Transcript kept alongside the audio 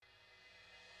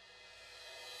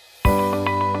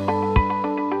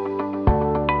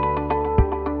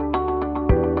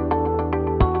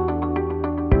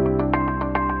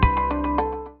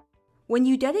When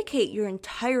you dedicate your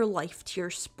entire life to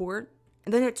your sport,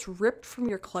 and then it's ripped from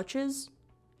your clutches,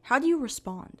 how do you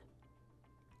respond?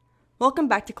 Welcome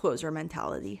back to Closer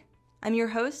Mentality. I'm your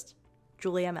host,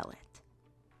 Julia Mellett.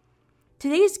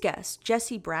 Today's guest,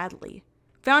 Jesse Bradley,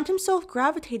 found himself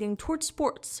gravitating towards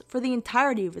sports for the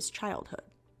entirety of his childhood.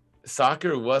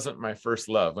 Soccer wasn't my first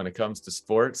love when it comes to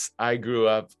sports. I grew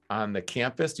up on the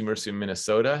campus, University of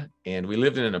Minnesota, and we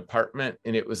lived in an apartment,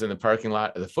 and it was in the parking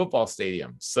lot of the football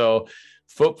stadium. So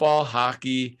football,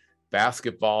 hockey,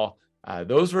 basketball,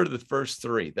 those were the first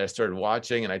three that I started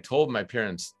watching. And I told my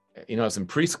parents, I was in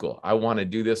preschool, I want to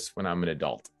do this when I'm an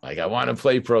adult. Like, I want to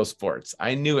play pro sports.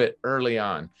 I knew it early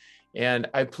on. And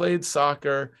I played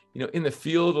soccer, in the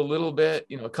field a little bit,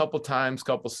 a couple times,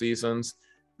 couple seasons.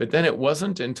 But then it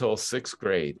wasn't until sixth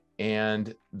grade,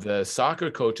 and the soccer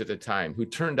coach at the time, who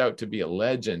turned out to be a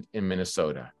legend in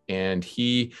Minnesota, and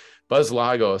Buzz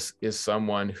Lagos, is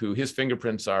someone who his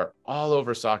fingerprints are all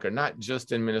over soccer, not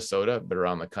just in Minnesota, but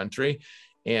around the country.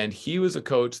 And he was a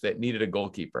coach that needed a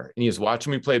goalkeeper, and he was watching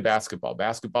me play basketball.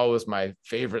 Basketball was my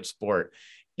favorite sport.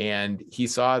 And he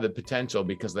saw the potential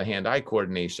because of the hand-eye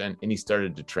coordination, and he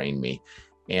started to train me.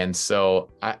 And so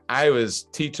I was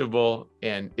teachable,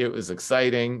 and it was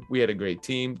exciting. We had a great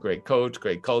team, great coach,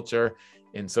 great culture.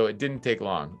 And so it didn't take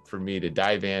long for me to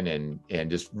dive in and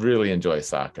just really enjoy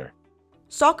soccer.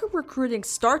 Soccer recruiting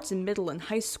starts in middle and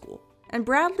high school, and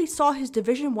Bradley saw his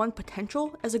Division I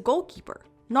potential as a goalkeeper,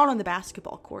 not on the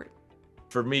basketball court.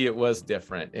 For me, it was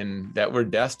different. And that word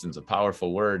destined is a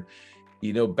powerful word.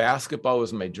 Basketball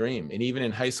was my dream. And even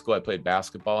in high school, I played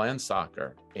basketball and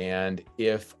soccer. And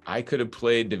if I could have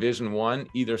played Division I,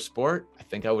 either sport, I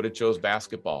think I would have chose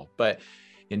basketball. But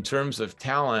in terms of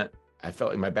talent, I felt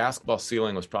like my basketball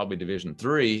ceiling was probably Division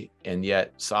III, and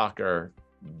yet soccer,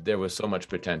 there was so much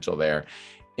potential there.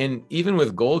 And even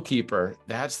with goalkeeper,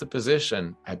 that's the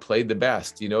position I played the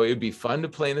best. It would be fun to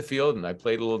play in the field, and I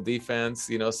played a little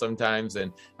defense, sometimes,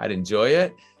 and I'd enjoy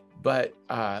it. But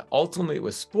ultimately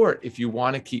with sport, if you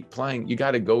want to keep playing, you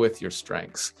got to go with your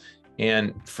strengths.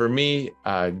 And for me,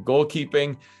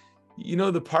 goalkeeping,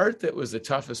 the part that was the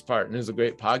toughest part, and there's a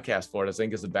great podcast for it, I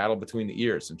think, is the battle between the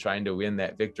ears and trying to win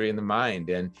that victory in the mind,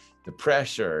 and the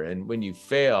pressure. And when you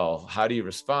fail, how do you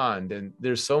respond? And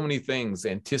there's so many things,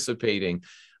 anticipating.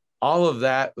 All of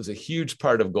that was a huge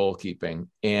part of goalkeeping.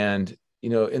 And,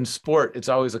 in sport, it's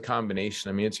always a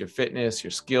combination. It's your fitness,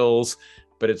 your skills,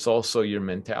 but it's also your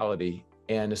mentality.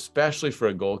 And especially for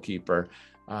a goalkeeper,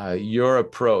 your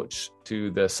approach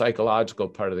to the psychological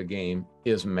part of the game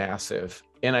is massive.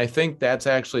 And I think that's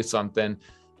actually something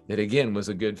that, again, was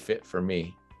a good fit for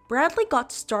me. Bradley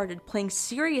got started playing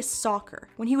serious soccer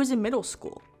when he was in middle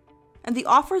school, and the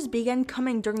offers began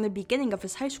coming during the beginning of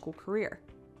his high school career.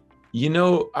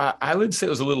 I would say it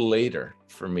was a little later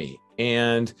for me.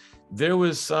 And there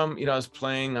was some, I was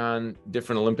playing on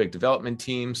different Olympic development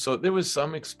teams. So there was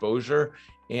some exposure,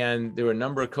 and there were a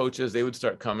number of coaches. They would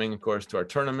start coming, of course, to our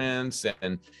tournaments.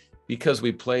 And because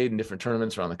we played in different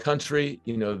tournaments around the country,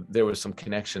 there was some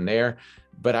connection there.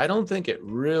 But I don't think it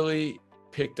really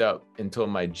picked up until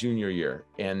my junior year.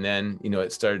 And then,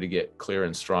 it started to get clearer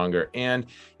and stronger. And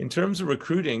in terms of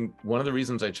recruiting, one of the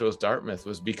reasons I chose Dartmouth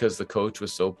was because the coach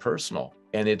was so personal.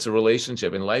 And it's a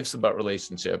relationship, and life's about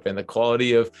relationship, and the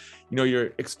quality of, your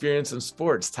experience in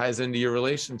sports ties into your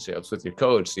relationships with your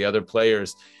coach, the other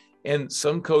players. And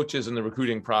some coaches in the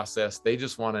recruiting process, they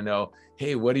just want to know,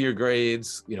 hey, what are your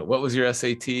grades? What was your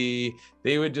SAT?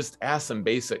 They would just ask some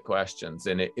basic questions,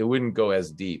 and it wouldn't go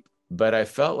as deep. But I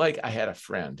felt like I had a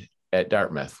friend at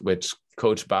Dartmouth, which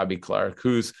Coach Bobby Clark,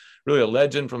 who's really a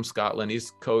legend from Scotland.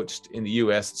 He's coached in the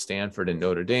U.S. at Stanford and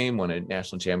Notre Dame, won a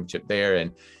national championship there,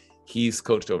 and he's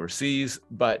coached overseas.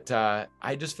 But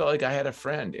I just felt like I had a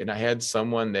friend, and I had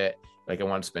someone that I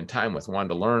wanted to spend time with, wanted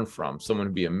to learn from, someone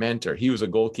to be a mentor. He was a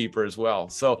goalkeeper as well.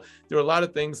 So there were a lot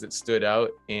of things that stood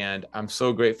out, and I'm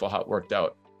so grateful how it worked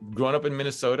out. Growing up in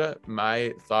Minnesota,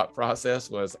 my thought process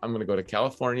was, I'm going to go to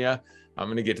California. I'm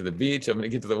going to get to the beach. I'm going to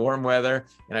get to the warm weather.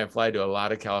 And I applied to a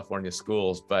lot of California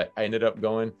schools, but I ended up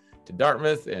going to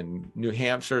Dartmouth and New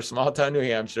Hampshire, small town New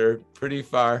Hampshire, pretty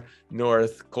far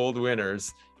north, cold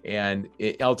winters. And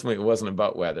it ultimately wasn't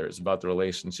about weather. It's about the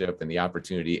relationship and the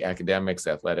opportunity, academics,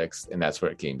 athletics, and that's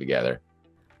where it came together.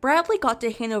 Bradley got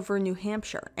to Hanover, New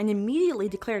Hampshire, and immediately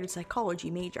declared a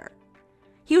psychology major.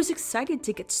 He was excited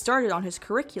to get started on his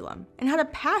curriculum and had a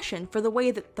passion for the way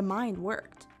that the mind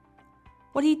worked.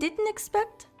 What he didn't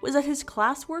expect was that his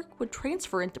classwork would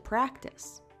transfer into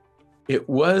practice. It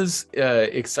was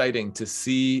exciting to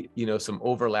see, some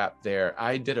overlap there.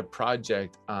 I did a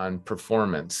project on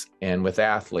performance and with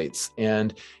athletes,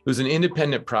 and it was an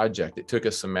independent project. It took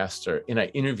a semester, and I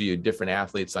interviewed different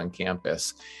athletes on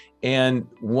campus. And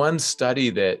one study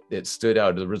that stood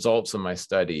out, the results of my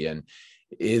study, and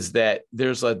is that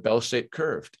there's a bell-shaped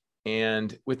curve.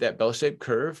 And with that bell-shaped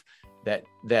curve, that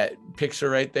picture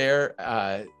right there,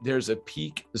 there's a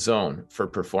peak zone for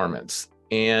performance.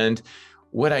 And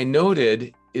what I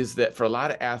noted is that for a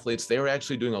lot of athletes, they were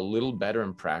actually doing a little better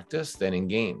in practice than in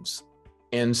games.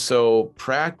 And so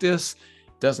practice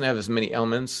doesn't have as many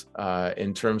elements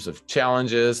in terms of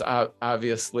challenges,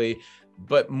 obviously,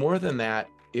 but more than that,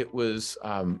 it was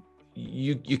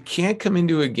you can't come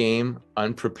into a game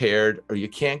unprepared, or you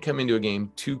can't come into a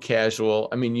game too casual.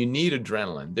 I mean, you need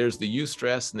adrenaline. There's the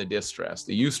eustress and the distress.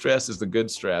 The eustress is the good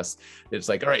stress. It's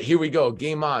like, all right, here we go,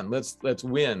 game on. Let's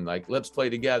win. Like, let's play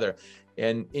together.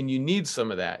 And you need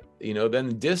some of that, then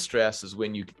the distress is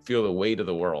when you feel the weight of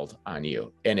the world on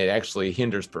you, and it actually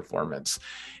hinders performance.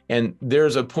 And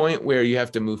there's a point where you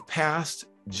have to move past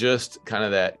just kind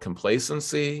of that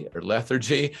complacency or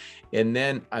lethargy. And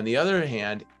then on the other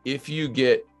hand, if you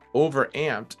get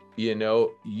overamped,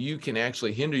 you can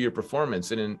actually hinder your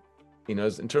performance. And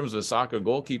in terms of a soccer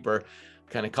goalkeeper,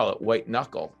 kind of call it white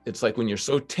knuckle. It's like when you're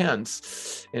so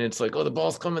tense and it's like, oh, the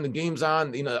ball's coming, the game's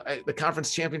on, the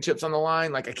conference championship's on the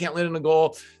line. Like, I can't let in a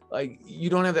goal. Like, you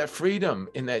don't have that freedom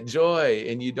and that joy,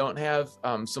 and you don't have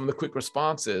some of the quick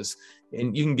responses,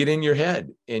 and you can get in your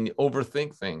head and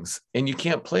overthink things, and you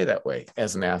can't play that way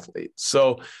as an athlete.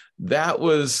 So that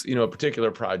was, a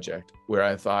particular project where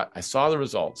I thought, I saw the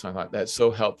results, and I thought that's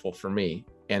so helpful for me.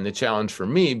 And the challenge for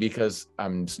me, because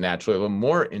I'm just naturally a little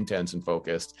more intense and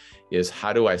focused, is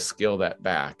how do I scale that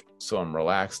back so I'm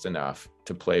relaxed enough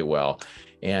to play well?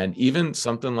 And even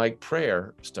something like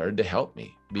prayer started to help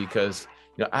me, because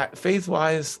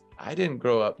faith-wise, I didn't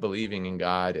grow up believing in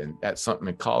God, and that's something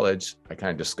in college I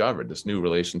kind of discovered, this new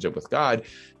relationship with God.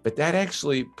 But that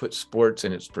actually put sports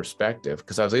in its perspective,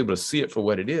 because I was able to see it for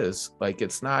what it is. Like,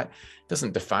 it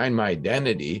doesn't define my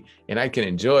identity, and I can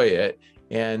enjoy it.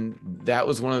 And that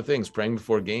was one of the things, praying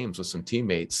before games with some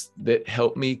teammates, that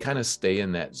helped me kind of stay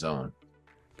in that zone.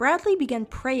 Bradley began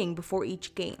praying before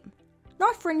each game,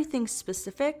 not for anything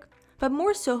specific, but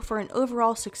more so for an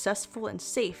overall successful and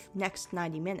safe next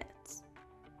 90 minutes.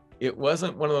 It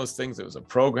wasn't one of those things that was a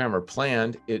program or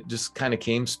planned. It just kind of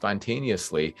came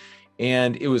spontaneously.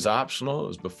 And it was optional. It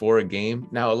was before a game.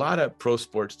 Now, a lot of pro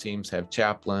sports teams have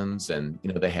chaplains, and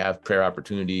they have prayer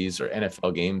opportunities, or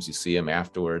NFL games, you see them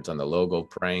afterwards on the logo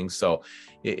praying. So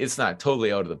it's not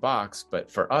totally out of the box,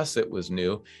 but for us, it was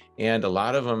new. And a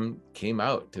lot of them came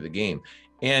out to the game.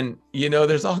 And,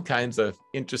 there's all kinds of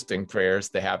interesting prayers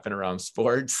that happen around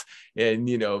sports, and,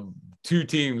 two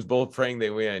teams both praying they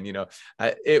win.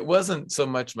 It wasn't so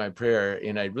much my prayer,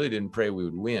 and I really didn't pray we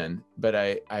would win, but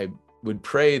I would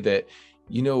pray that,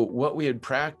 what we had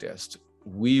practiced,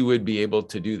 we would be able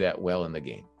to do that well in the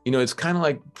game. It's kind of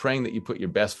like praying that you put your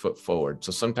best foot forward.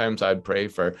 So sometimes I'd pray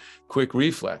for quick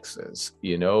reflexes,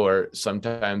 or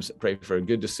sometimes pray for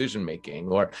good decision making,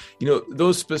 or,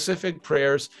 those specific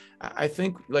prayers. I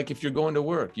think, like, if you're going to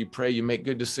work, you pray you make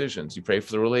good decisions. You pray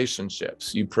for the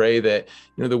relationships. You pray that,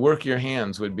 the work of your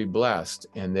hands would be blessed,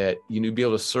 and that you'd be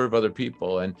able to serve other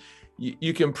people. And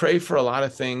you can pray for a lot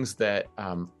of things that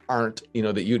aren't,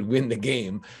 that you'd win the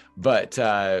game. But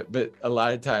a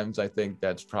lot of times I think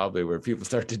that's probably where people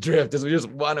start to drift, is we just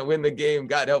want to win the game.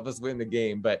 God, help us win the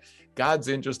game. But God's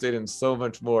interested in so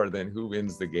much more than who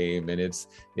wins the game. And it's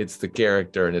the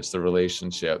character, and it's the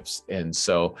relationships. And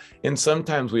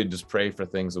sometimes we just pray for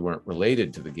things that weren't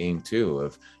related to the game too,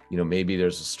 of, maybe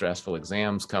there's a stressful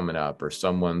exams coming up, or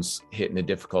someone's hitting a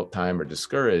difficult time or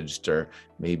discouraged, or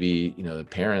maybe, the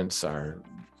parents are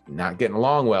not getting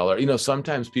along well, or,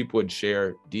 sometimes people would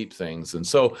share deep things. And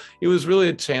so it was really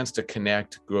a chance to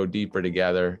connect, grow deeper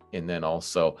together. And then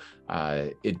also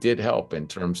it did help in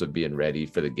terms of being ready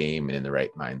for the game and in the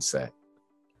right mindset.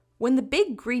 When the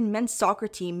Big Green men's soccer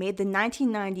team made the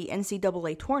 1990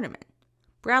 NCAA tournament,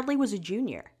 Bradley was a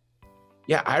junior.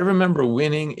 Yeah, I remember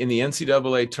winning in the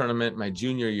NCAA tournament my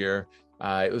junior year.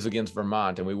 It was against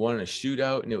Vermont, and we won in a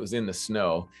shootout, and it was in the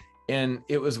snow. And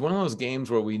it was one of those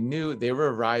games where we knew they were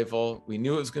a rival. We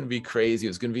knew it was going to be crazy. It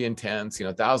was going to be intense,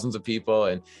 thousands of people.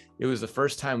 And it was the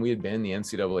first time we had been in the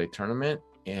NCAA tournament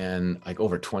in like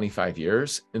over 25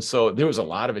 years. And so there was a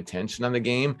lot of attention on the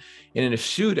game. And in a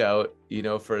shootout,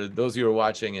 for those of you who are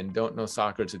watching and don't know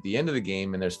soccer, it's at the end of the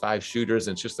game, and there's 5 shooters,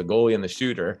 and it's just the goalie and the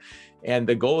shooter. And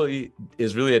the goalie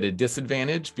is really at a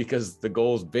disadvantage because the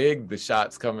goal's big, the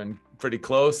shot's coming pretty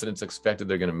close, and it's expected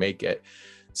they're going to make it.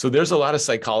 So there's a lot of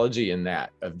psychology in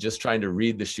that, of just trying to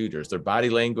read the shooters, their body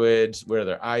language, where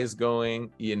their eyes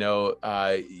going, you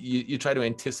try to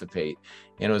anticipate.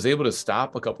 And I was able to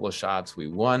stop a couple of shots. We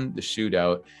won the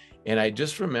shootout. And I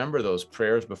just remember those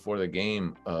prayers before the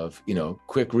game of,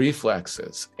 quick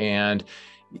reflexes and,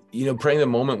 praying the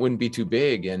moment wouldn't be too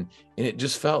big. And it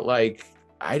just felt like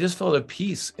I just felt a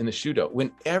peace in the shootout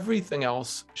when everything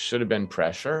else should have been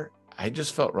pressure. I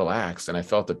just felt relaxed and I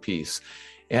felt a peace.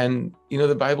 And,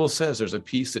 the Bible says there's a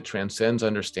peace that transcends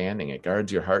understanding. It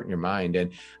guards your heart and your mind.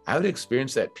 And I would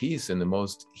experience that peace in the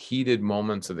most heated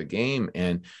moments of the game.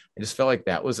 And I just felt like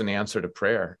that was an answer to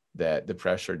prayer, that the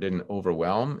pressure didn't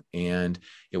overwhelm. And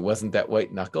it wasn't that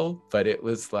white knuckle, but it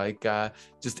was like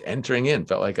just entering in,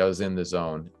 felt like I was in the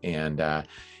zone. And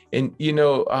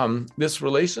this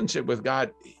relationship with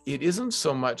God, it isn't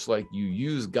so much like you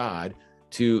use God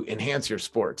to enhance your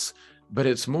sports, but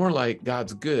it's more like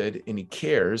God's good and he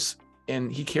cares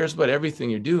about everything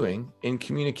you're doing, and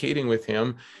communicating with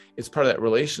him. It's part of that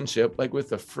relationship. Like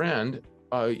with a friend,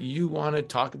 you want to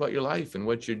talk about your life and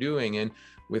what you're doing. And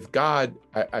with God,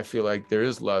 I feel like there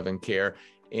is love and care.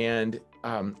 And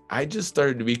I just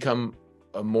started to become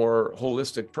a more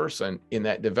holistic person in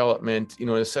that development, in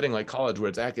a setting like college where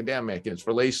it's academic and it's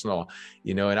relational,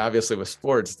 and obviously with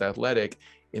sports, it's athletic.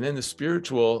 And then the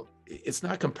spiritual, it's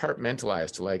not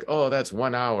compartmentalized to like, oh, that's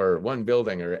 1 hour, one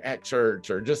building, or at church,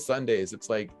 or just Sundays. It's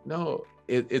like, no,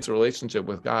 it's a relationship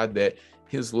with God that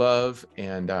his love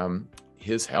and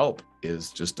his help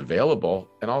is just available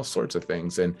in all sorts of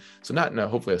things. And so not in a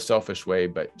hopefully a selfish way,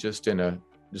 but just in a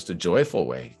joyful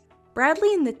way.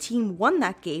 Bradley and the team won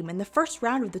that game in the first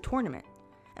round of the tournament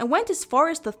and went as far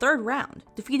as the third round,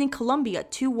 defeating Columbia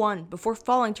 2-1 before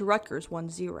falling to Rutgers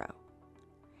 1-0.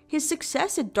 His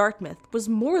success at Dartmouth was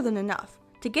more than enough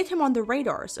to get him on the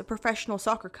radars of professional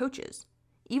soccer coaches,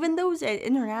 even those at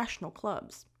international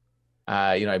clubs.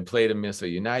 I played at Minnesota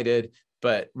United,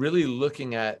 but really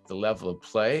looking at the level of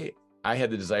play, I had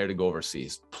the desire to go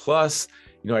overseas. Plus,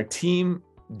 our team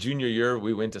junior year,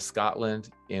 we went to Scotland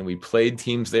and we played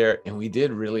teams there and we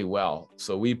did really well.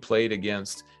 So we played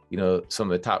against, some of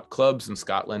the top clubs in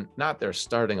Scotland, not their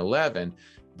starting 11,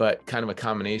 but kind of a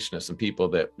combination of some people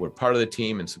that were part of the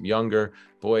team and some younger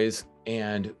boys.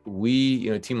 And we,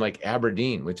 a team like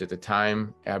Aberdeen, which at the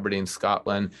time, Aberdeen,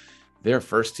 Scotland, their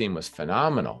first team was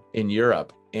phenomenal in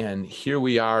Europe. And here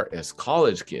we are as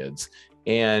college kids.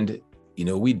 And,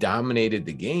 we dominated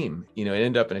the game. It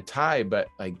ended up in a tie, but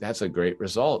like that's a great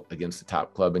result against the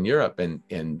top club in Europe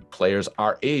and players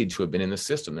our age who have been in the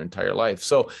system their entire life.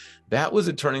 So that was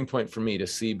a turning point for me to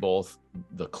see both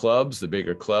the clubs, the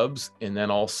bigger clubs, and then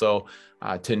also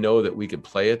to know that we could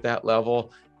play at that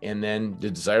level, and then the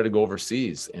desire to go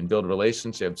overseas and build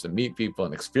relationships and meet people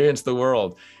and experience the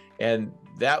world. And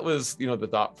that was, the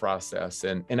thought process.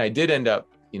 And I did end up,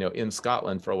 in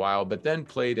Scotland for a while, but then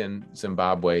played in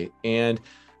Zimbabwe. And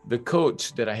the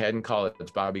coach that I had in college,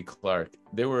 Bobby Clark,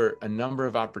 there were a number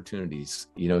of opportunities.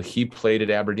 He played at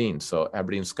Aberdeen. So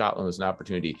Aberdeen, Scotland was an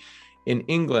opportunity. In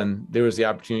England, there was the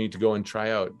opportunity to go and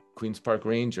try out Queen's Park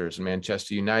Rangers and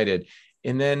Manchester United.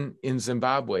 And then in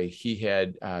Zimbabwe, he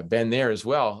had been there as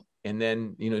well. And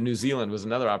then, New Zealand was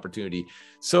another opportunity.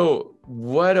 So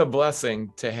what a blessing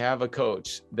to have a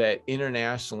coach that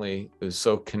internationally is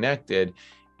so connected.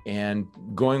 And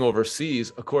going overseas,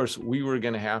 of course, we were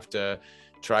going to have to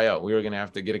try out. We were going to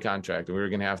have to get a contract. And we were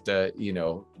going to have to,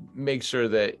 make sure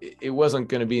that it wasn't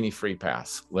going to be any free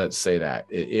pass. Let's say that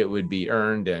it would be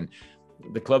earned, and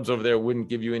the clubs over there wouldn't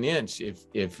give you an inch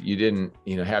if you didn't,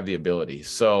 have the ability.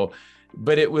 So,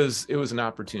 but it was an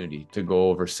opportunity to go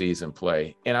overseas and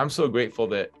play. And I'm so grateful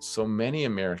that so many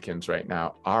Americans right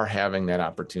now are having that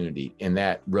opportunity, and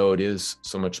that road is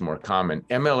so much more common.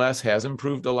 MLS has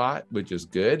improved a lot, which is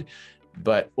good,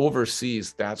 but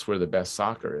overseas, that's where the best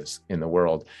soccer is in the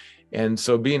world. And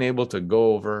so being able to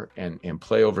go over and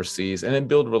play overseas and then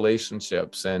build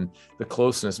relationships and the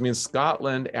closeness. I mean,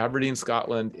 Scotland, Aberdeen,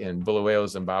 Scotland, and Bulawayo,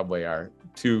 Zimbabwe are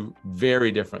two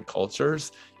very different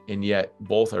cultures, and yet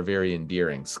both are very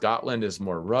endearing. Scotland is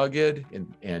more rugged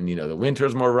and the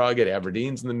winter's more rugged.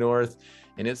 Aberdeen's in the north.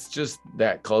 And it's just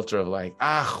that culture of like,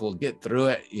 we'll get through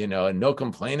it, and no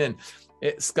complaining.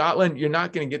 Scotland, you're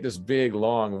not going to get this big,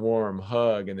 long, warm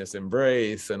hug and this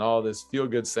embrace and all this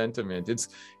feel-good sentiment.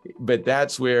 But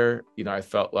that's where, I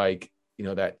felt like,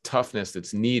 that toughness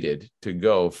that's needed to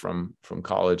go from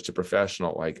college to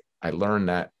professional. Like I learned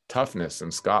that toughness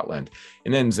in Scotland.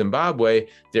 And then Zimbabwe,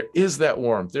 there is that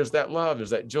warmth, there's that love, there's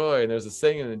that joy, and there's the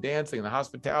singing and the dancing and the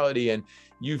hospitality. And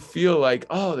you feel like,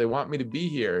 oh, they want me to be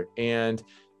here. And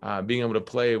being able to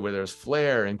play where there's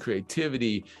flair and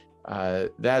creativity,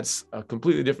 that's a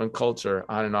completely different culture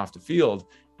on and off the field.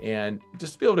 And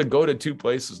just to be able to go to two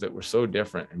places that were so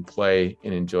different and play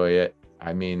and enjoy it.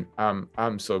 I mean,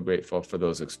 I'm so grateful for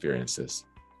those experiences.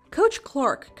 Coach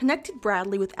Clark connected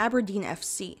Bradley with Aberdeen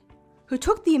FC, who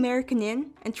took the American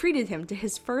in and treated him to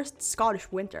his first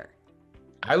Scottish winter.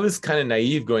 I was kind of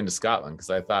naive going to Scotland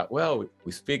because I thought, well,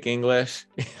 we speak English.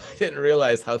 I didn't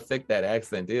realize how thick that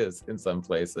accent is in some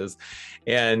places.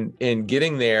 And in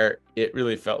getting there, it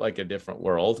really felt like a different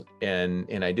world. And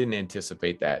I didn't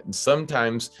anticipate that. And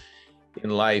sometimes in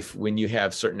life, when you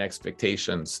have certain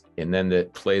expectations and then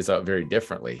that plays out very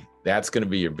differently, that's going to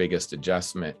be your biggest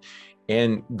adjustment.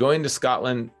 And going to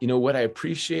Scotland, what I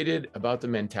appreciated about the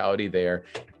mentality there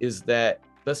is that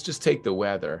let's just take the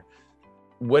weather.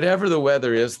 Whatever the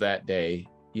weather is that day,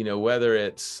 whether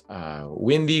it's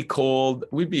windy, cold,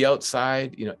 we'd be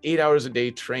outside, 8 hours a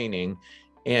day training,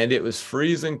 and it was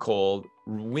freezing cold,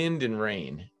 wind and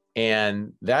rain.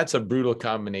 And that's a brutal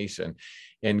combination.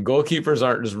 And goalkeepers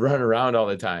aren't just running around all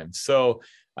the time. So,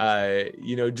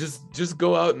 just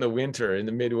go out in the winter in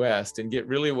the Midwest and get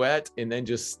really wet and then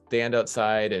just stand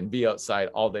outside and be outside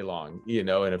all day long, in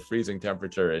a freezing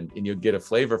temperature, and you'll get a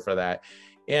flavor for that.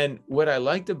 And what I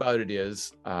liked about it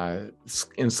is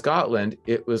in Scotland,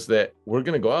 it was that we're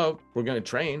going to go out, we're going to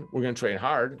train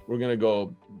hard, we're going to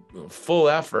go full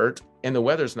effort, and the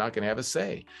weather's not going to have a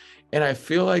say. And I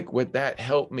feel like what that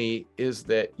helped me is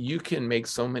that you can make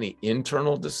so many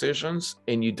internal decisions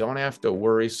and you don't have to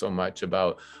worry so much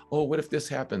about, oh, what if this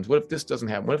happens? What if this doesn't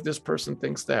happen? What if this person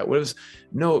thinks that?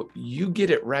 No, you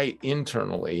get it right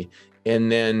internally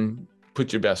and then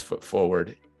put your best foot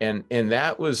forward. And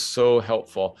that was so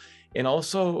helpful. And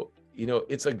also,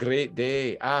 it's a great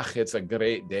day. It's a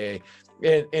great day.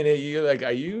 And you're like,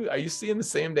 are you seeing the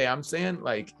same day I'm saying?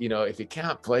 Like, if you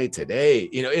can't play today,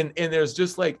 and there's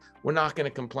just like, we're not going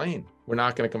to complain. We're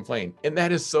not going to complain. And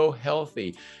that is so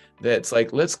healthy. That's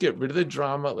like, let's get rid of the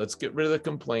drama. Let's get rid of the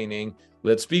complaining.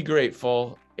 Let's be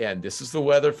grateful. And this is the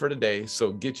weather for today.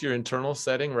 So get your internal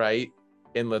setting right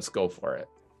and let's go for it.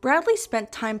 Bradley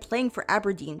spent time playing for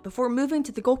Aberdeen before moving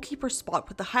to the goalkeeper spot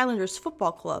with the Highlanders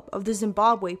Football Club of the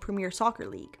Zimbabwe Premier Soccer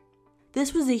League.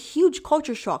 This was a huge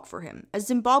culture shock for him, as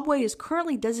Zimbabwe is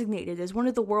currently designated as one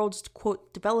of the world's,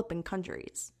 quote, developing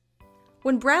countries.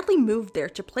 When Bradley moved there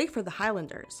to play for the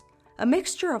Highlanders, a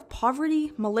mixture of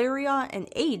poverty, malaria, and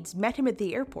AIDS met him at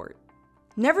the airport.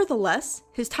 Nevertheless,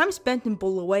 his time spent in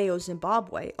Bulawayo,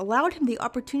 Zimbabwe allowed him the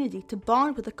opportunity to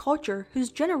bond with a culture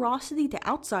whose generosity to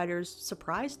outsiders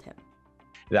surprised him.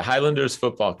 The Highlanders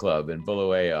Football Club in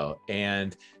Bulawayo,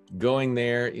 and going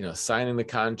there, signing the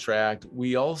contract,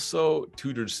 we also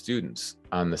tutored students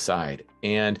on the side.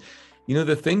 And,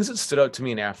 the things that stood out to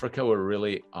me in Africa were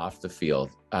really off the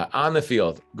field. On the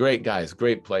field, great guys,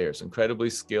 great players, incredibly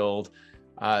skilled.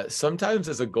 Sometimes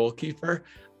as a goalkeeper,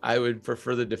 I would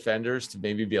prefer the defenders to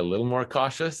maybe be a little more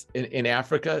cautious. In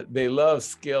Africa, they love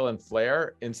skill and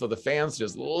flair. And so the fans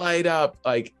just light up.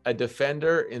 Like a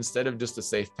defender, instead of just a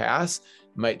safe pass,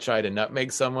 might try to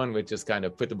nutmeg someone, which is kind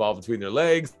of put the ball between their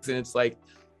legs. And it's like,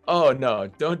 oh no,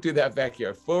 don't do that back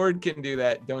here. Forward can do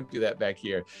that. Don't do that back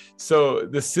here. So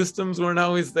the systems weren't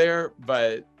always there,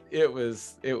 but it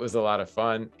was a lot of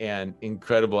fun and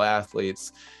incredible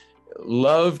athletes.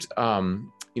 Loved,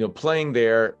 playing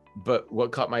there. But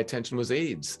what caught my attention was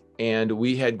AIDS. And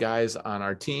we had guys on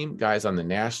our team, guys on the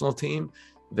national team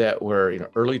that were,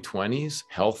 early 20s,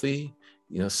 healthy,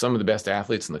 some of the best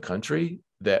athletes in the country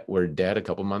that were dead a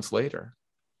couple months later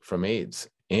from AIDS.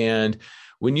 And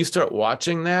when you start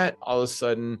watching that, all of a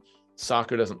sudden,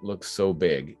 soccer doesn't look so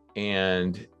big.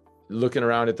 And looking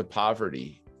around at the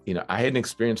poverty, I hadn't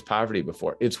experienced poverty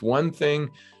before. It's one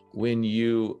thing when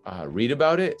you read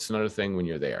about it. It's another thing when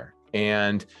you're there.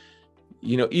 And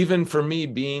even for me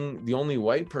being the only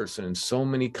white person in so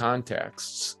many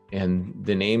contexts, and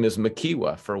the name is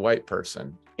Makiwa for white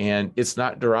person, and it's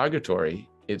not derogatory.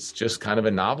 It's just kind of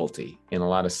a novelty in a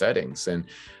lot of settings. And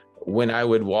when I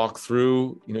would walk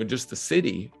through, just the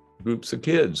city, groups of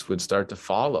kids would start to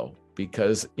follow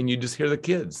and you just hear the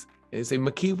kids. They say,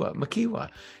 Makiwa, Makiwa.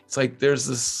 It's like, there's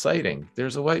this sighting.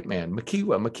 There's a white man,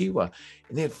 Makiwa, Makiwa.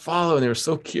 And they'd follow and they were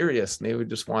so curious and they would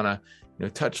just want to,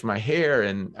 touch my hair,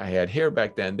 and I had hair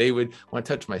back then. They would want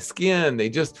to touch my skin. They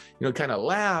just, kind of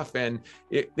laugh, and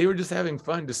they were just having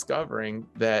fun discovering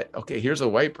that, okay, here's a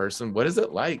white person. What is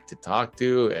it like to talk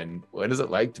to, and what is it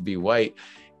like to be white?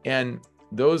 And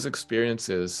those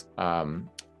experiences,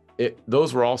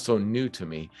 those were also new to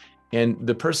me. And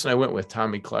the person I went with,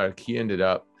 Tommy Clark, he ended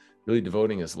up really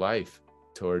devoting his life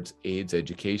towards AIDS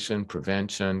education,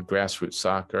 prevention, grassroots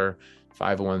soccer,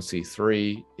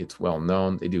 501c3. It's well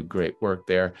known. They do great work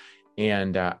there.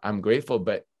 And I'm grateful,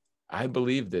 but I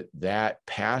believe that that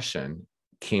passion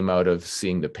came out of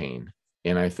seeing the pain.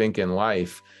 And I think in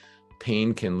life,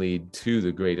 pain can lead to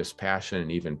the greatest passion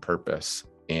and even purpose.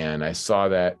 And I saw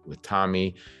that with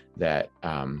Tommy, that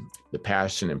the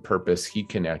passion and purpose he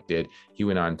connected. He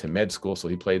went on to med school. So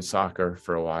he played soccer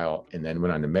for a while and then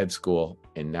went on to med school.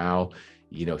 And now,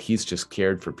 he's just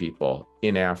cared for people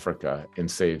in Africa and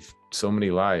saved so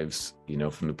many lives,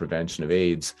 from the prevention of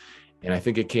AIDS. And I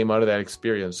think it came out of that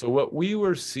experience. So what we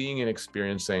were seeing and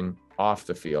experiencing off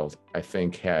the field, I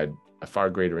think had a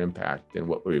far greater impact than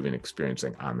what we're even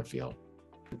experiencing on the field.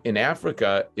 In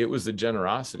Africa, it was the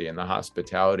generosity and the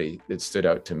hospitality that stood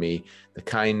out to me, the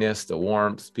kindness, the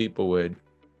warmth. People would,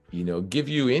 give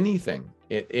you anything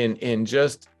and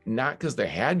just not because they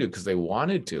had to, because they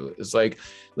wanted to. It's like,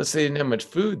 let's say they didn't have much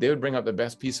food, they would bring out the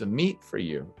best piece of meat for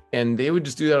you. And they would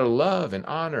just do that out of love and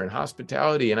honor and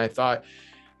hospitality. And I thought,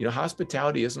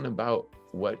 hospitality isn't about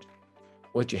what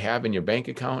you have in your bank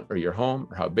account or your home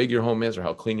or how big your home is or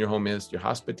how clean your home is. Your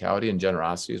hospitality and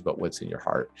generosity is about what's in your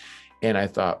heart. And I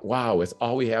thought, wow, with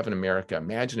all we have in America,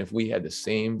 imagine if we had the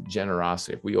same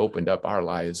generosity, if we opened up our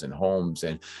lives and homes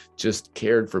and just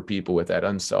cared for people with that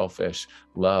unselfish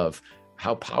love,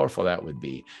 how powerful that would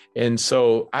be. And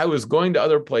so I was going to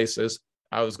other places.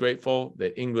 I was grateful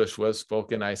that English was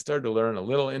spoken. I started to learn a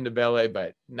little Ndebele,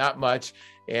 but not much.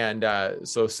 And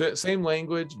so same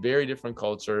language, very different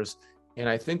cultures. And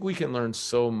I think we can learn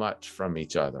so much from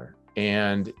each other.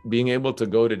 And being able to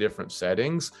go to different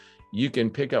settings, you can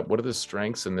pick up what are the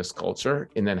strengths in this culture,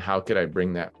 and then how could I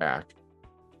bring that back?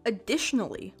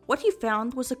 Additionally, what he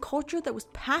found was a culture that was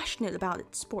passionate about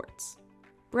its sports.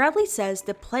 Bradley says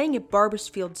that playing at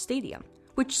Barbersfield Stadium,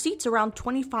 which seats around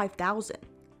 25,000,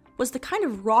 was the kind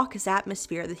of raucous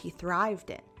atmosphere that he thrived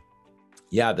in.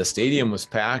 Yeah, the stadium was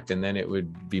packed, and then it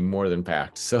would be more than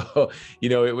packed. So,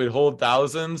 it would hold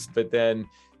thousands, but then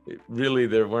really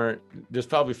there's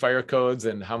probably fire codes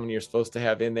and how many you're supposed to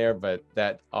have in there, but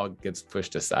that all gets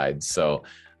pushed aside. So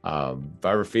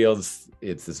Barberfields,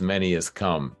 it's as many as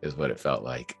come is what it felt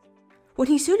like. When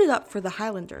he suited up for the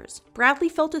Highlanders, Bradley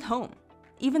felt at home,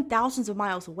 even thousands of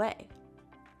miles away.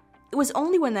 It was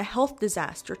only when a health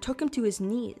disaster took him to his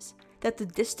knees that the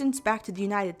distance back to the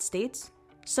United States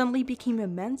suddenly became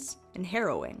immense and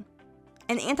harrowing.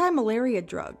 An anti-malaria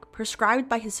drug prescribed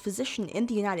by his physician in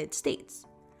the United States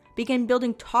began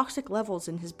building toxic levels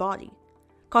in his body,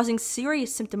 causing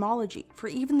serious symptomology for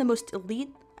even the most elite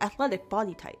athletic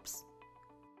body types.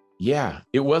 Yeah,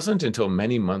 it wasn't until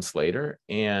many months later,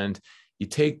 and you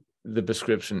take the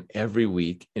prescription every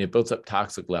week and it builds up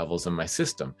toxic levels in my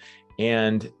system.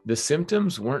 And the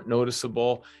symptoms weren't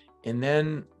noticeable. And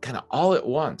then kind of all at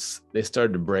once, they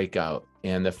started to break out.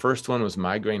 And the first one was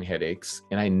migraine headaches.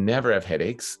 And I never have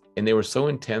headaches. And they were so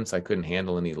intense, I couldn't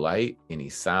handle any light, any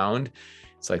sound.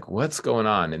 It's like, what's going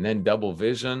on? And then double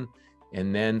vision,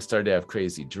 and then started to have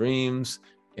crazy dreams.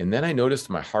 And then I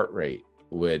noticed my heart rate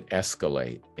would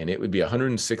escalate, and it would be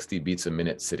 160 beats a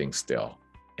minute sitting still.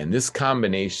 And this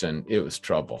combination, it was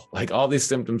trouble, like all these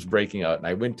symptoms breaking out. And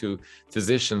I went to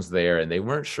physicians there and they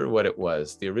weren't sure what it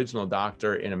was. The original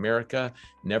doctor in America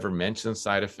never mentioned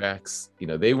side effects.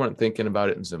 They weren't thinking about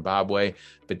it in Zimbabwe,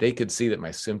 but they could see that my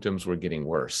symptoms were getting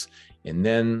worse. And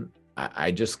then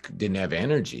I just didn't have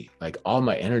energy. Like all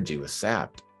my energy was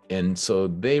sapped. And so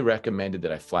they recommended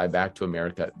that I fly back to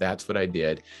America. That's what I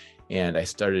did. And I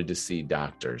started to see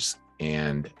doctors,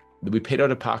 and we paid out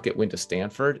of pocket, went to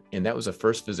Stanford, and that was the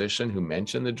first physician who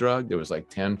mentioned the drug. There was like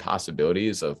 10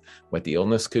 possibilities of what the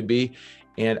illness could be.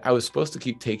 And I was supposed to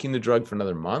keep taking the drug for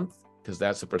another month because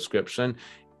that's a prescription.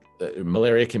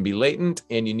 Malaria can be latent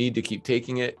and you need to keep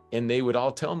taking it. And they would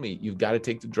all tell me, you've got to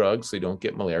take the drug so you don't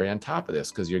get malaria on top of this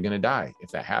because you're going to die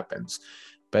if that happens.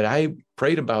 But I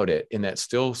prayed about it in that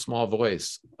still small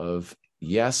voice of,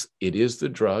 yes, it is the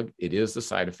drug, it is the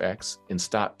side effects, and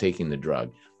stop taking the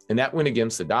drug. And that went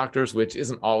against the doctors, which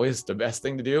isn't always the best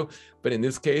thing to do. But in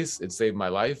this case, it saved my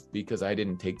life because I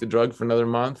didn't take the drug for another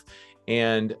month.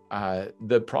 And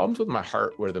the problems with my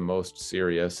heart were the most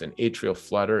serious. And atrial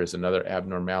flutter is another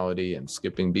abnormality, and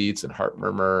skipping beats and heart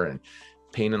murmur and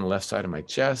pain on the left side of my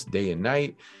chest day and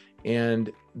night. And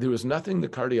there was nothing the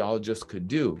cardiologist could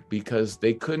do because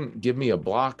they couldn't give me a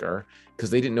blocker because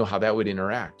they didn't know how that would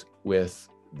interact with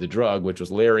the drug, which was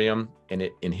Larium, and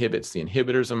it inhibits the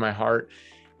inhibitors in my heart.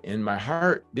 And my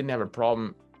heart didn't have a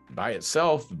problem by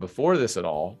itself before this at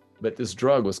all, but this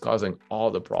drug was causing all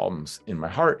the problems in my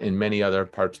heart and many other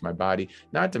parts of my body,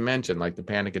 not to mention like the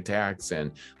panic attacks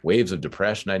and waves of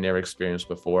depression I never experienced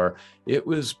before. It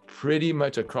was pretty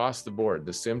much across the board.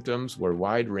 The symptoms were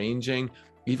wide ranging,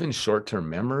 even short-term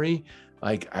memory.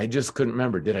 Like, I just couldn't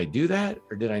remember, did I do that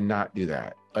or did I not do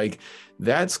that? Like,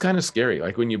 that's kind of scary.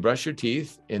 Like when you brush your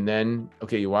teeth and then,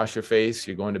 okay, you wash your face,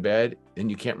 you're going to bed, and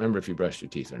you can't remember if you brushed your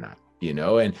teeth or not,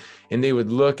 and they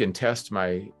would look and test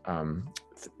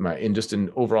in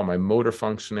overall my motor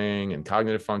functioning and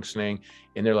cognitive functioning.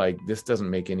 And they're like, this doesn't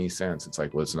make any sense. It's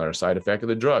like, well, it's another side effect of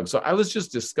the drug. So I was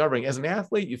just discovering, as an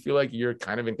athlete, you feel like you're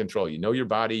kind of in control. You know your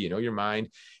body, you know your mind.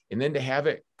 And then to have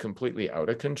it completely out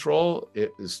of control,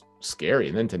 it was scary.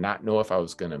 And then to not know if I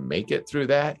was going to make it through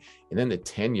that. And then the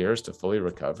 10 years to fully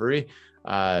recovery,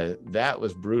 that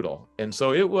was brutal. And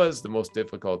so it was the most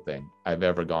difficult thing I've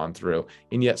ever gone through.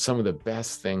 And yet some of the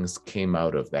best things came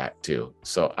out of that too.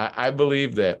 So I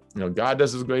believe that, God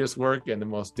does his greatest work in the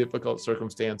most difficult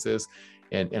circumstances.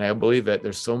 And I believe that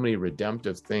there's so many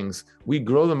redemptive things. We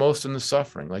grow the most in the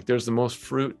suffering. Like there's the most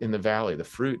fruit in the valley. The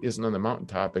fruit isn't on the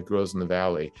mountaintop, it grows in the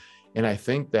valley. And I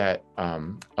think that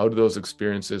out of those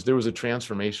experiences, there was a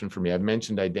transformation for me. I've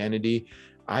mentioned identity.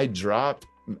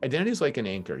 Identity is like an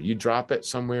anchor. You drop it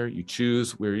somewhere, you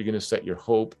choose where you're going to set your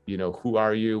hope, who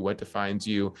are you, what defines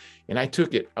you. And I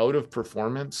took it out of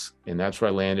performance, and that's where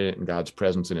I landed it in God's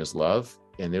presence and his love.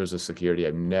 And there was a security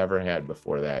I've never had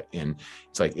before that. And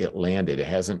it's like it landed. It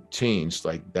hasn't changed.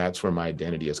 Like that's where my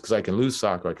identity is. Because I can lose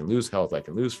soccer, I can lose health, I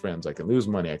can lose friends, I can lose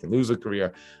money, I can lose a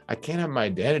career. I can't have my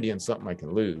identity in something I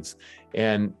can lose.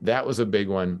 And that was a big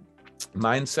one.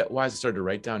 Mindset wise, I started to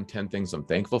write down 10 things I'm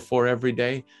thankful for every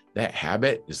day. That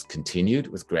habit is continued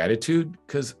with gratitude,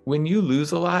 because when you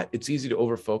lose a lot, it's easy to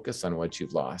overfocus on what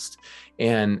you've lost.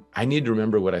 And I need to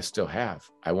remember what I still have.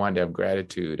 I wanted to have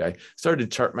gratitude. I started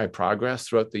to chart my progress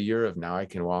throughout the year of now I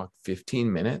can walk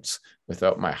 15 minutes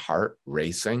without my heart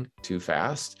racing too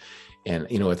fast. And,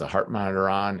 with the heart monitor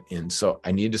on. And so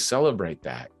I need to celebrate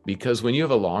that, because when you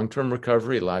have a long-term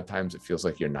recovery, a lot of times it feels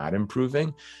like you're not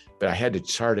improving, but I had to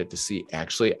chart it to see,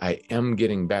 actually, I am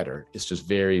getting better. It's just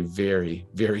very, very,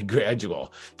 very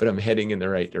gradual, but I'm heading in the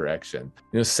right direction.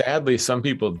 Sadly, some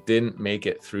people didn't make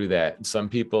it through that. Some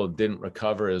people didn't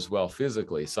recover as well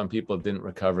physically. Some people didn't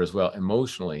recover as well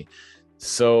emotionally.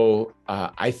 So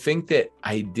I think that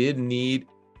I did need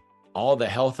all the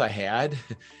health I had.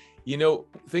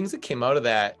 Things that came out of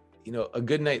that, a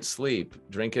good night's sleep,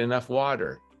 drinking enough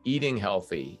water, eating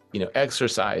healthy,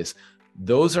 exercise.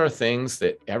 Those are things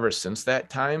that ever since that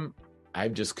time,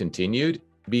 I've just continued,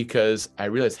 because I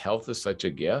realized health is such a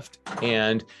gift,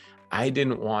 and I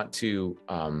didn't want to,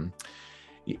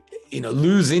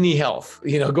 lose any health,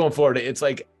 going forward. It's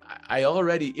like,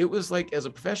 it was like, as a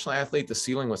professional athlete, the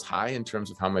ceiling was high in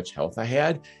terms of how much health I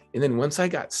had. And then once I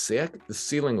got sick, the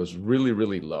ceiling was really,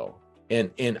 really low.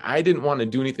 And I didn't want to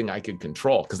do anything I could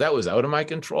control, because that was out of my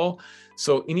control.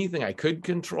 So anything I could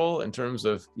control in terms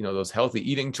of, those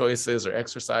healthy eating choices or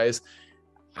exercise,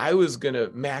 I was going to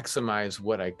maximize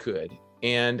what I could.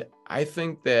 And I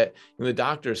think that the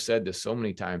doctor said this so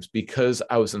many times, because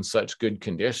I was in such good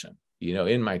condition,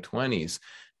 in my 20s,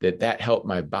 that helped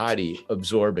my body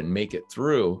absorb and make it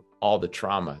through all the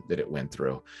trauma that it went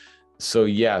through. So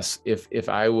yes, if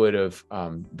I would have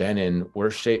been in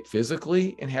worse shape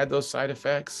physically and had those side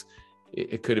effects,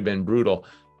 it could have been brutal.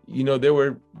 There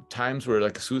were times where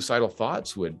like suicidal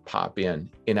thoughts would pop in,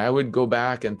 and I would go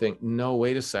back and think, no,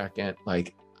 wait a second,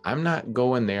 like I'm not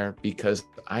going there, because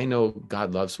I know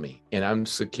God loves me and I'm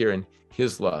secure in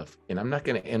his love, and I'm not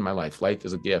going to end my life. Life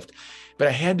is a gift. But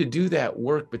I had to do that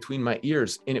work between my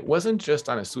ears. And it wasn't just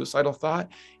on a suicidal thought.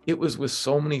 It was with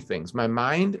so many things. My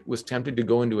mind was tempted to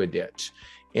go into a ditch.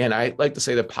 And I like to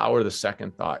say the power of the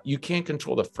second thought. You can't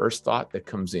control the first thought that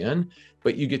comes in,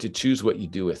 but you get to choose what you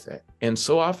do with it. And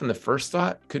so often the first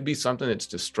thought could be something that's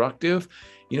destructive.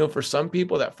 For some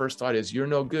people, that first thought is, you're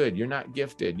no good, you're not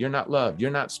gifted, you're not loved,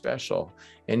 you're not special,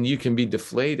 and you can be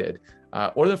deflated.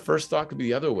 Or the first thought could be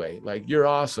the other way, like you're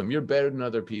awesome, you're better than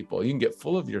other people. You can get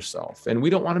full of yourself, and we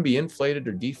don't want to be inflated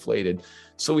or deflated.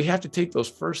 So we have to take those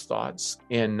first thoughts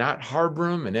and not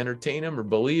harbor them and entertain them or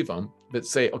believe them, but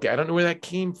say, okay, I don't know where that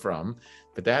came from,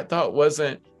 but that thought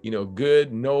wasn't,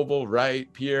 good, noble,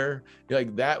 right, pure.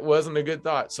 Like that wasn't a good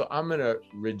thought. So I'm going to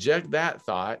reject that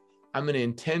thought. I'm going to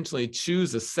intentionally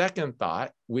choose a second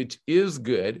thought, which is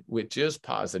good, which is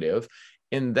positive.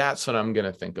 And that's what I'm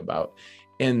going to think about.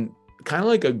 And kind of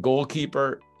like a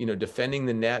goalkeeper, defending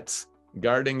the nets,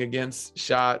 guarding against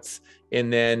shots,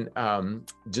 and then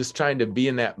just trying to be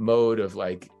in that mode of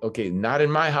like, okay, not in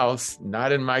my house,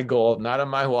 not in my goal, not on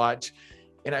my watch.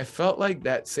 And I felt like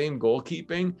that same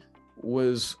goalkeeping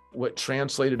was what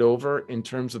translated over in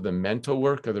terms of the mental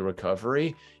work of the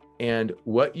recovery, and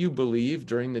what you believe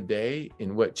during the day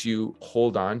and what you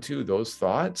hold on to, those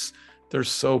thoughts, they're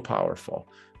so powerful.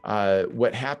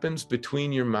 what happens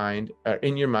between your mind,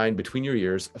 in your mind, between your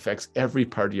ears, affects every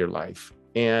part of your life.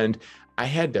 And I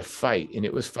had to fight, and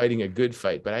it was fighting a good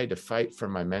fight, but I had to fight for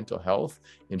my mental health.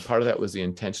 And part of that was the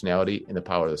intentionality and the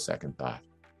power of the second thought.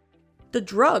 The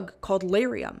drug, called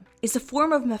Lariam, is a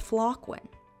form of mefloquine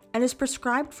and is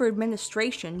prescribed for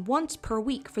administration once per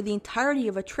week for the entirety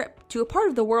of a trip to a part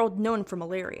of the world known for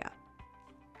malaria.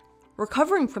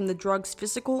 Recovering from the drug's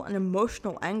physical and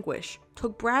emotional anguish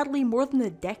took Bradley more than a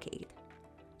decade,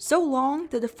 so long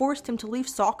that it forced him to leave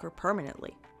soccer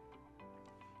permanently.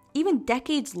 Even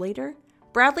decades later,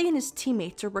 Bradley and his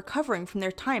teammates are recovering from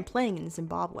their time playing in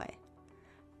Zimbabwe.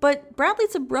 But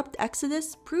Bradley's abrupt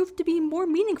exodus proved to be more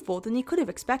meaningful than he could have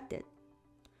expected.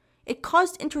 It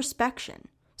caused introspection,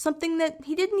 something that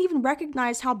he didn't even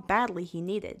recognize how badly he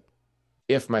needed.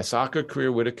 If my soccer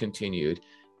career would have continued,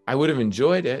 I would have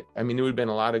enjoyed it. I mean, there would have been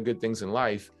a lot of good things in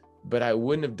life, but I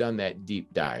wouldn't have done that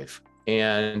deep dive.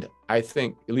 And I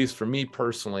think, at least for me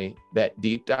personally, that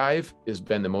deep dive has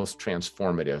been the most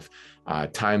transformative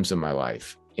times in my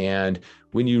life. And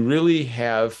when you really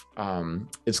have,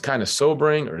 it's kind of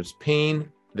sobering, or it's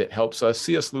pain that helps us.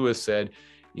 C.S. Lewis said,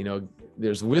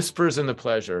 there's whispers in the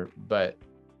pleasure, but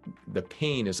the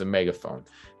pain is a megaphone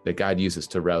that God uses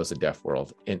to rouse the deaf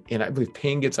world. And I believe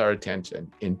pain gets our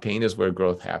attention, and pain is where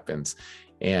growth happens.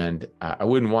 And I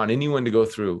wouldn't want anyone to go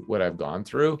through what I've gone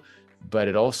through, but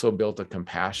it also built a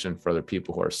compassion for other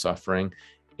people who are suffering.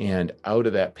 And out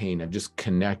of that pain, I've just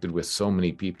connected with so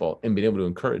many people and been able to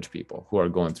encourage people who are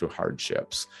going through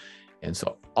hardships. And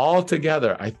so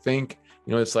altogether, I think,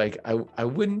 it's like, I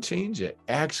wouldn't change it,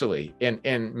 actually.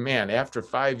 And man, after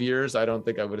 5 years, I don't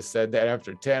think I would have said that.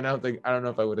 After 10, I don't know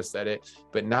if I would have said it.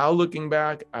 But now looking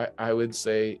back, I would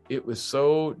say it was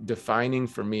so defining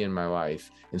for me in my life.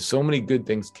 And so many good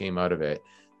things came out of it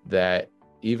that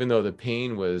even though the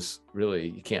pain was really,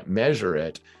 you can't measure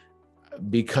it,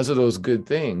 because of those good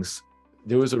things,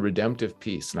 there was a redemptive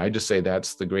peace. And I just say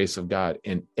that's the grace of God.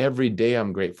 And every day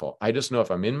I'm grateful. I just know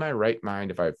if I'm in my right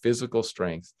mind, if I have physical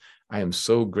strength, I am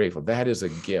so grateful. That is a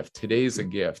gift. Today's a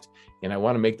gift. And I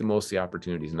want to make the most of the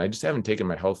opportunities. And I just haven't taken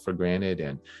my health for granted.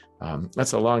 And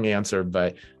that's a long answer,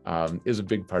 but is a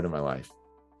big part of my life.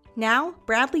 Now,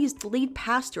 Bradley is the lead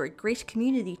pastor at Grace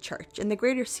Community Church in the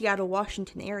greater Seattle,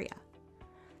 Washington area.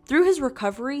 Through his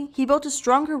recovery, he built a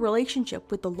stronger relationship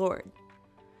with the Lord.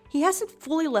 He hasn't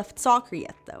fully left soccer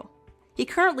yet, though. He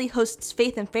currently hosts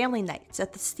faith and family nights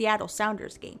at the Seattle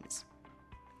Sounders games.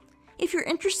 If you're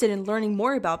interested in learning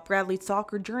more about Bradley's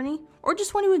soccer journey, or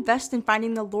just want to invest in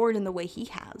finding the Lord in the way he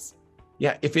has.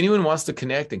 Yeah, if anyone wants to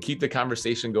connect and keep the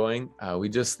conversation going, we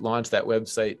just launched that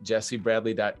website,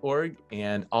 jessebradley.org,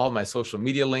 and all my social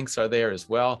media links are there as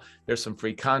well. There's some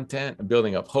free content. I'm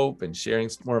building up hope and sharing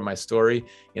more of my story,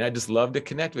 and I just love to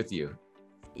connect with you.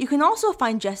 You can also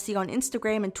find Jesse on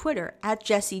Instagram and Twitter at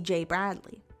Jesse J.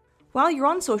 Bradley. While you're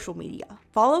on social media,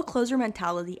 follow Closer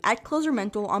Mentality at Closer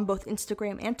Mental on both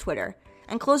Instagram and Twitter,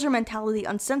 and Closer Mentality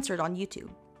Uncensored on YouTube.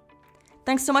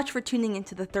 Thanks so much for tuning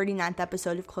into the 39th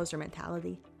episode of Closer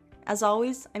Mentality. As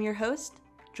always, I'm your host,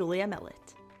 Julia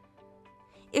Mellett.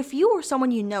 If you or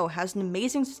someone you know has an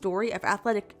amazing story of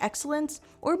athletic excellence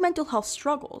or mental health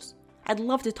struggles, I'd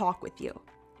love to talk with you.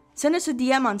 Send us a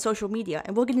DM on social media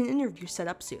and we'll get an interview set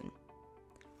up soon.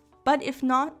 But if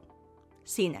not,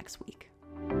 see you next week.